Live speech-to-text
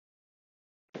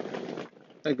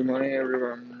Hi, good morning,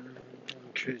 everyone.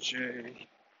 I'm KJ.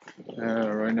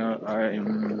 Right now,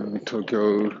 I'm in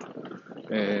Tokyo,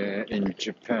 in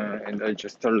Japan, and I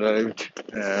just arrived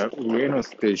Ueno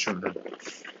Station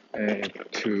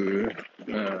to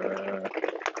uh,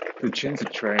 change the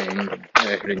train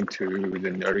heading to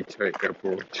the Narita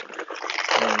Airport.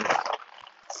 Uh,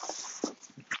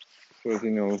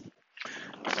 so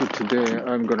so today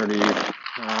I'm gonna leave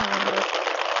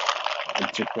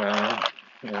Japan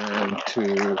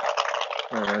to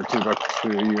back to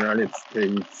United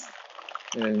States,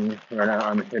 and right now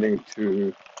I'm heading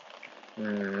to uh,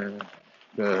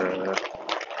 the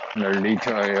Narita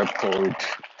Airport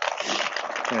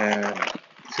uh,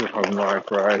 to have my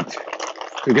flight,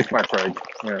 to get my flight.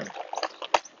 Yeah.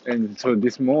 And so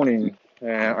this morning,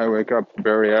 I wake up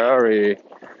very early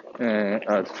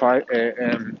at 5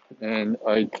 a.m. and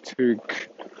I took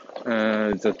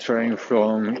the train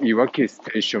from Iwaki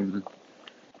Station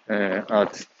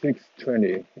at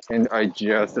 6:20, and I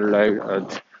just arrived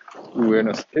at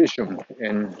Ueno Station,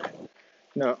 and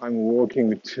now I'm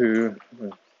walking to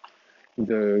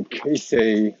the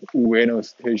Keisei Ueno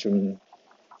Station,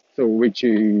 so which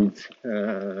is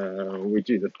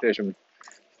a station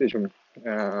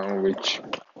which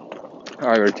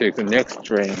I will take the next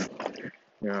train.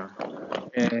 Yeah,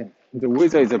 and the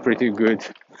weather is pretty good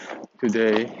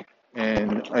today,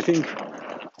 and I think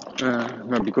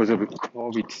because of the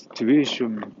COVID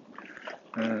situation,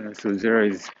 so there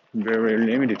is very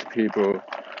limited people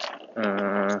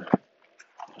uh,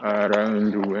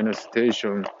 around Ueno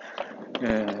Station.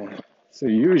 Uh, so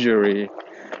usually,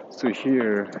 so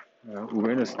here,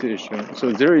 Ueno Station.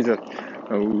 So there is a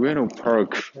Ueno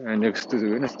Park next to the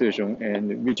Ueno Station,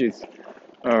 and which is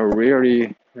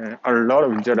really there are a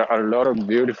lot of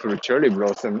beautiful cherry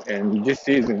blossom. And this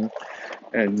season,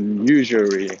 and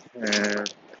usually,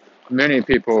 many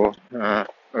people are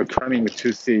coming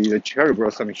to see the cherry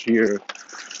blossom here.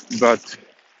 But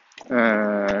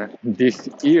this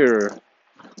year,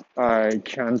 I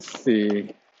can't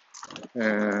see.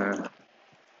 Uh,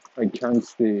 I can't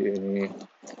see any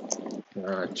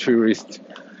tourist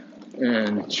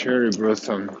and cherry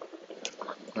blossom.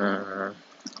 Uh,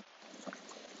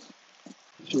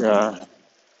 yeah,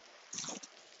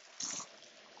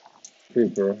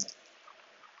 people.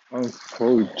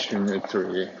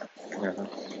 Unfortunately, yeah.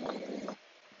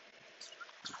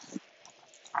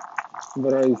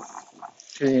 But I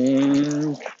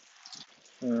think,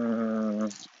 uh,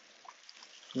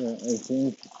 yeah, I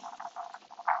think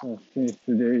since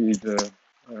today is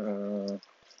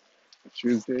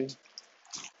Tuesday,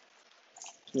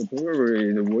 so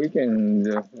probably the weekend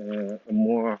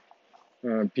more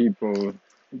people.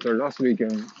 The last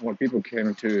weekend, more people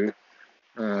came to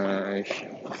uh,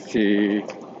 see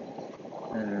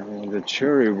the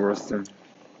cherry blossom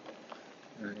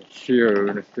here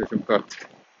in the station, but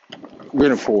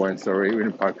Winter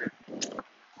Park.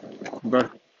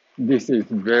 But this is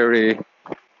very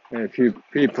few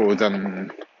people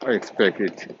than I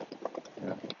expected.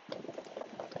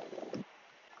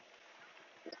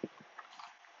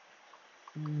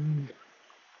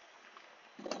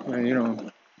 You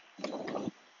know,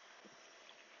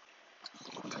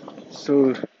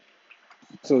 so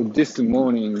this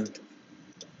morning,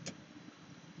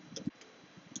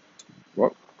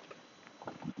 what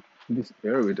this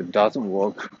elevator doesn't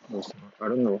work. Also, I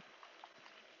don't know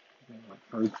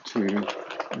how to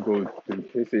go to the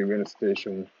KC Event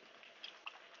Station.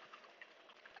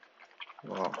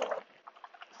 Wow,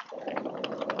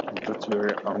 that's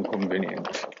very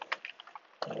inconvenient.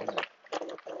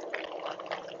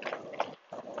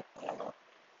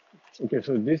 Okay,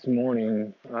 so this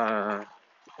morning, I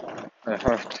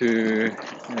have to.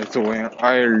 So when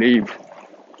I leave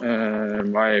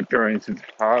my parents'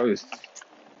 house,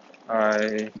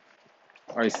 I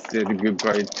I said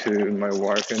goodbye to my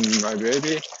wife and my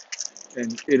baby,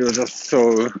 and it was just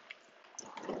so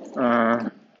uh,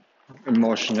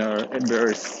 emotional and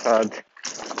very sad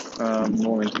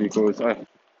moment because I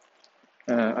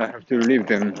have to leave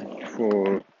them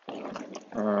for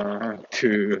about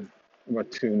 2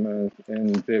 months,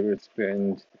 and uh, they will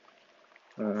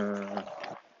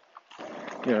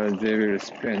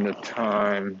spend the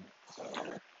time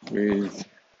with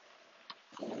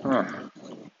uh,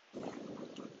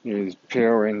 his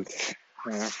parents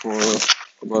for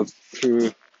about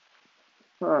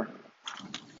uh,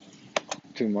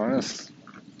 2 months.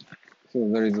 So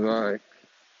that is why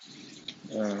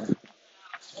uh,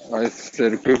 I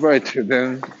said goodbye to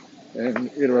them,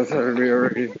 and it was a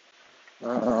really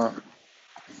uh,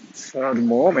 sad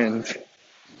moment.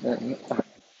 And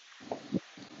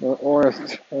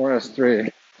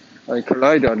honestly, I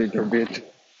cried a little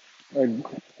bit I,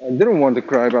 I didn't want to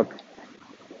cry, but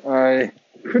I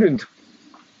couldn't.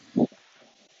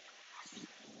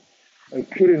 I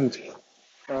couldn't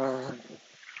uh,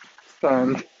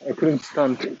 stand. I couldn't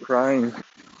stand crying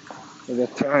at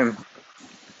that time.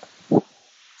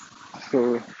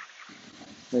 So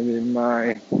maybe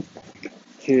my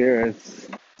tears,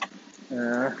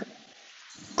 uh,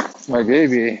 my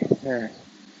baby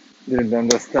didn't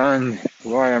understand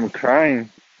why I'm crying.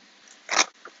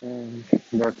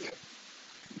 But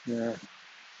yeah,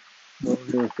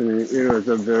 obviously it was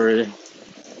a very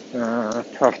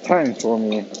tough time for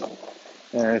me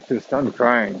to stand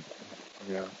crying.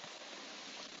 Yeah.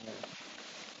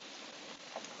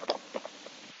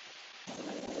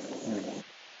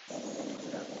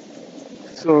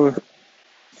 So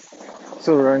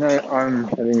so right now I'm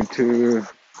heading to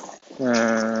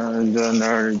the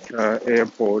Narita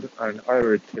airport, and I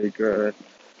will take a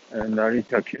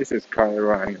Narita Kisses Sky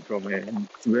line from a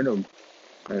Ueno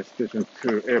station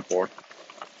to airport.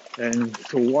 And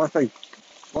so once I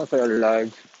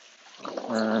arrived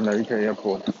Narita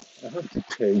airport, I have to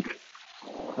take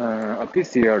a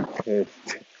PCR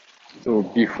test. So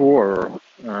before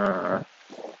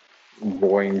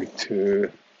going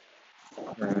to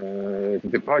the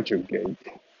departure gate,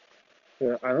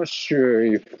 I'm not sure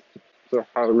if so.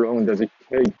 How long does it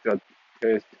take that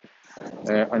test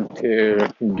until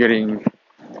getting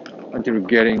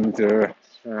the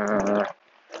uh,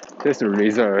 test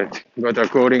result? But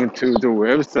according to the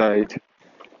website,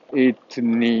 it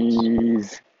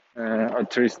needs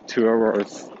at least 2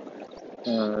 hours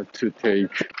uh, to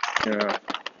take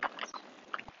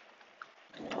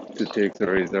the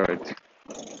result.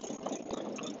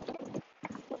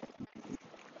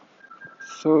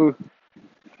 So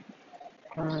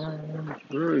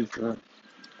where is the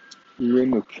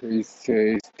Ueno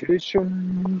Keisei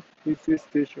station? Keisei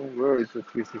station? Where is the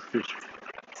Keisei station?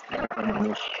 I'm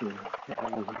not sure.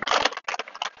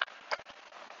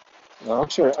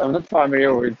 Actually, I'm not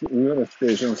familiar with Ueno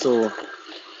station, so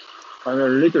I'm a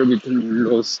little bit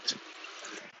lost.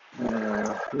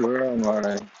 Where am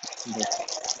I? But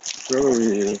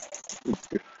probably.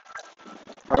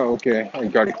 Oh, okay, I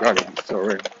got it.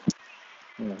 Sorry.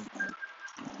 Yeah.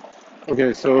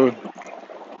 Okay, uh,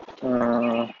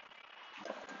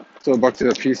 so back to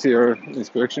the PCR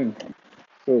inspection.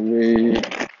 So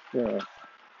yeah,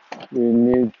 we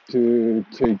need to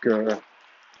take a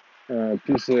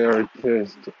PCR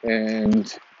test, and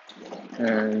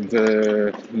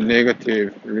the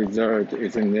negative result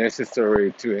is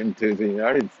necessary to enter the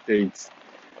United States.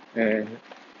 And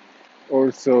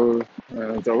also,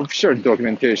 the official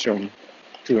documentation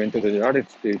to enter the United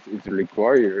States is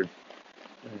required.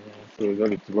 So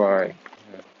that is why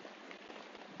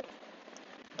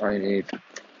I need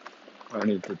I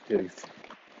need to take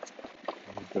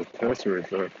the test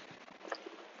result.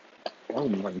 Oh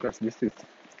my gosh, this is.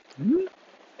 Hmm?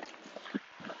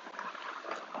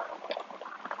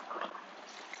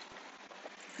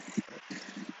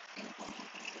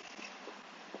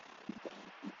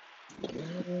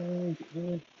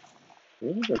 Okay.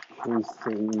 Where is the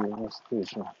Keisei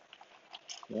station?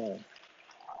 Yeah,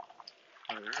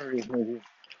 maybe.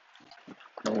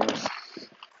 Uh,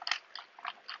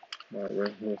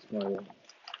 where's my?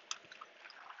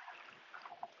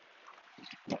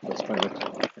 Let's find it.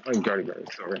 I got it.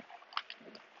 Sorry.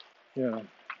 Yeah.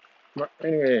 But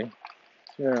anyway,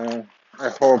 yeah. I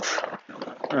hope.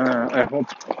 I hope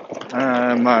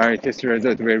my test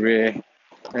result will be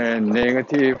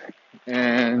negative,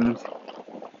 and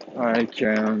I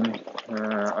can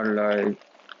arrive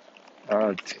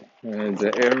at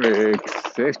the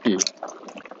LAX safety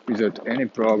without any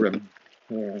problem.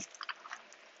 Yeah.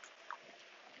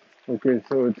 Okay,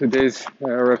 so today's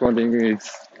recording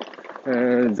is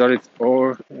that is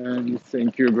all, and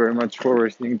thank you very much for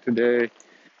listening today.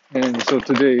 And so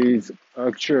today is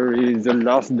actually the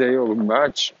last day of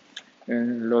March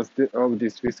and last day of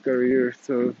this fiscal year.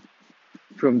 So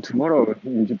from tomorrow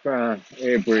in Japan,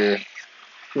 April,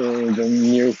 so the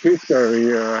new fiscal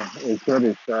year is going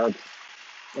to start.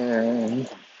 And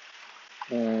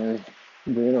uh,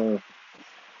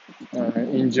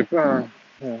 in Japan,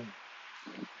 uh,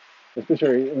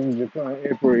 especially in Japan,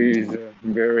 April is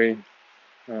very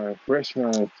fresh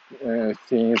month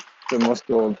since the most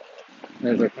of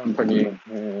the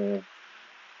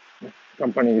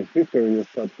company's fiscal year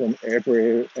starts from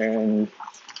April, and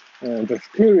the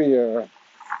school year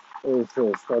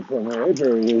also starts from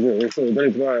April usually. So that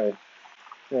is why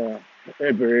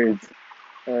April is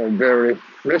very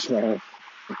fresh month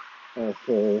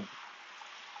for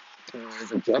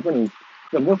the Japanese,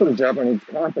 the most of the Japanese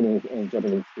companies and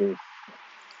Japanese schools.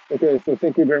 Okay, so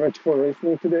thank you very much for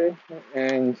listening today,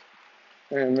 and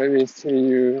and maybe see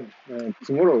you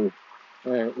tomorrow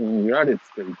in United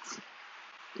States.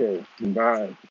 Okay, bye.